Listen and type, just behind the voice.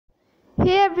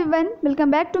Hey everyone,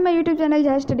 welcome back to my YouTube channel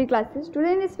Jaya Study Classes.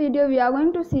 Today in this video we are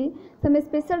going to see some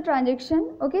special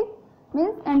transaction, okay?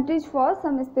 Means entries for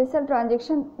some special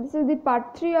transaction. This is the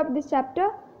part 3 of this chapter,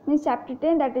 means chapter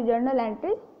 10, that is journal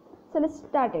entries. So let's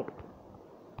start it.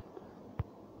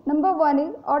 Number 1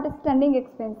 is outstanding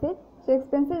expenses. So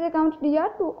expenses account DR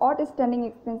to outstanding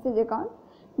expenses account,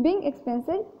 being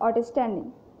expenses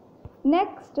outstanding.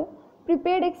 Next,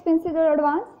 prepaid expenses or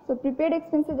advance. So prepaid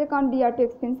expenses account DR to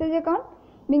expenses account,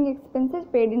 being expenses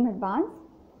paid in advance.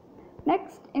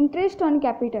 Next, interest on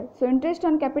capital. So interest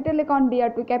on capital account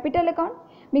DR to capital account,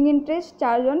 being interest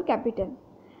charged on capital.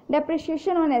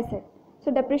 Depreciation on asset.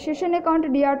 So depreciation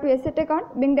account DR to asset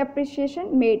account, being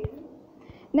depreciation made.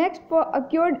 Next, for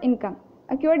accrued income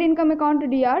account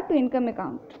DR to income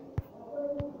account,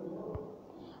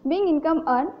 being income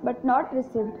earned but not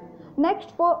received.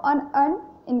 Next, for unearned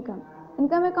income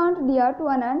account DR to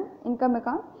unearned income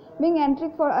account, being entry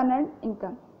for unearned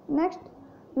income. Next,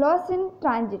 loss in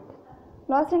transit,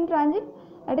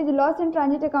 that is loss in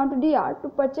transit account to DR to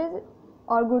purchase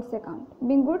or goods account,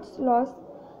 being goods loss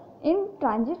in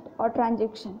transit or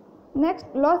transaction. Next,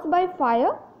 loss by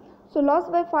fire. So loss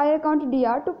by fire account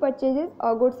DR to purchases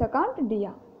or goods account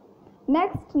DR.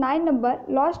 Next, 9 number,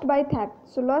 lost by theft.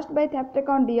 So lost by theft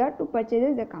account DR to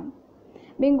purchases account,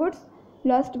 being goods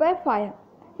lost by fire.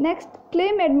 Next,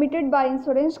 claim admitted by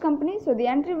insurance company. So the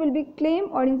entry will be claim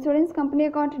or insurance company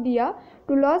account DR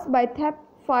to loss by theft,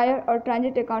 fire or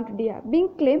transit account DR, being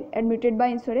claim admitted by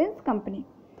insurance company.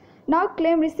 Now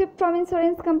claim received from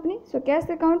insurance company. So cash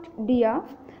account DR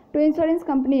to insurance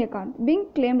company account, being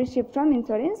claim received from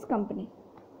insurance company.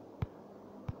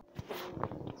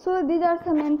 So these are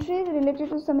some entries related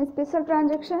to some special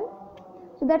transaction.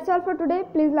 So that's all for today.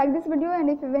 Please like this video, and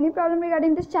if you have any problem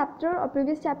regarding this chapter or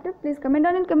previous chapter, please comment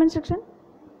down in comment section.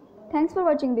 Thanks for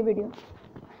watching the video.